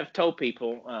 Yeah, I've told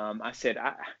people. I said,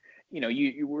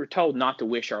 you were told not to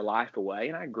wish our life away,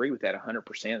 and I agree with that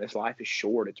 100%. This life is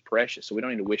short; it's precious, so we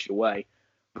don't need to wish it away.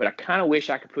 But I kind of wish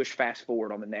I could push fast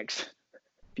forward on the next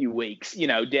few weeks.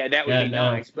 That would be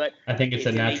nice. But I think it's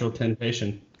a natural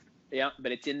temptation. Yeah,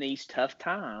 but it's in these tough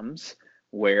times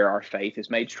where our faith is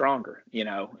made stronger.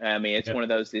 I mean, it's one of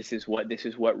those, this is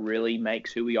what really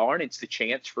makes who we are. And it's the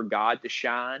chance for God to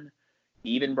shine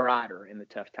even brighter in the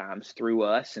tough times through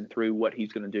us and through what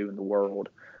he's going to do in the world.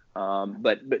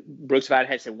 But Brooks, if I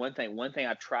had said one thing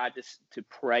I've tried to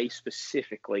pray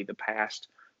specifically the past,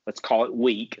 let's call it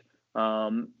week,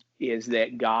 is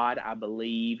that God, I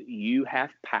believe you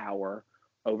have power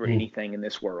over anything in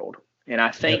this world. And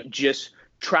I think just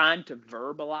trying to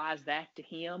verbalize that to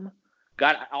him,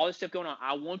 God, all this stuff going on,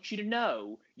 I want you to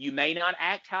know you may not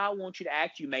act how I want you to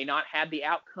act. You may not have the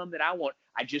outcome that I want.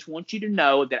 I just want you to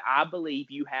know that I believe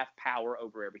you have power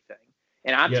over everything.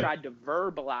 And I've tried to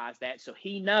verbalize that so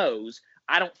he knows.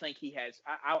 I don't think he has.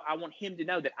 I want him to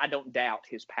know that I don't doubt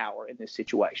his power in this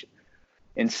situation.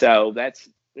 And so that's,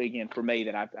 again, for me,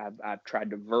 that I've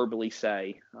tried to verbally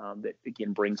say that,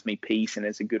 again, brings me peace and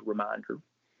is a good reminder.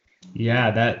 Yeah,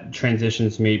 that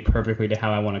transitions me perfectly to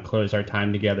how I want to close our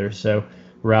time together. So,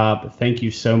 Rob, thank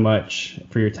you so much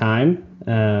for your time.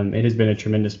 It has been a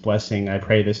tremendous blessing. I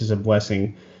pray this is a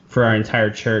blessing for our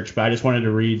entire church. But I just wanted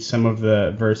to read some of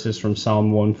the verses from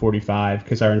Psalm 145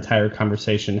 because our entire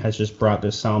conversation has just brought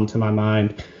this psalm to my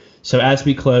mind. So as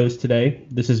we close today,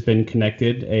 this has been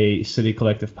Connected, a City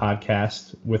Collective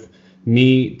podcast with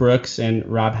me, Brooks, and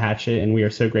Rob Hatchett, and we are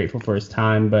so grateful for his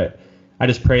time. But I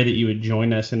just pray that you would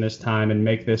join us in this time and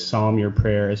make this psalm your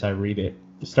prayer as I read it.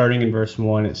 Starting in verse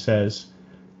 1, it says,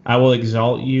 I will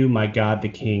exalt you, my God the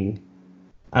King.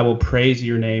 I will praise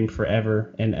your name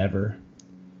forever and ever.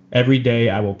 Every day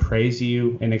I will praise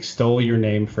you and extol your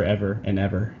name forever and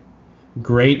ever.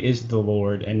 Great is the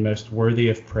Lord and most worthy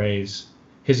of praise.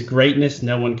 His greatness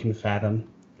no one can fathom.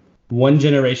 One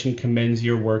generation commends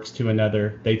your works to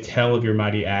another. They tell of your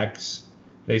mighty acts.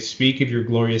 They speak of your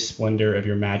glorious splendor, of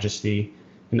your majesty,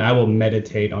 and I will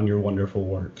meditate on your wonderful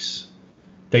works.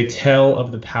 They tell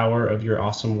of the power of your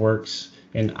awesome works,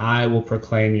 and I will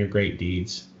proclaim your great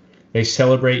deeds. They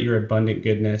celebrate your abundant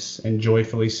goodness and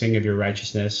joyfully sing of your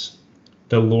righteousness.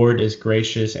 The Lord is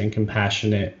gracious and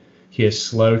compassionate. He is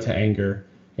slow to anger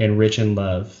and rich in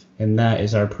love. And that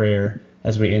is our prayer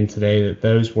as we end today, that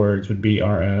those words would be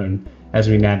our own as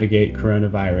we navigate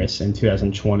coronavirus in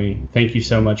 2020. Thank you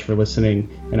so much for listening,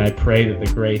 and I pray that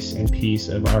the grace and peace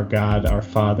of our God, our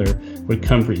Father, would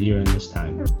comfort you in this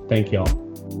time. Thank you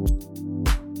all.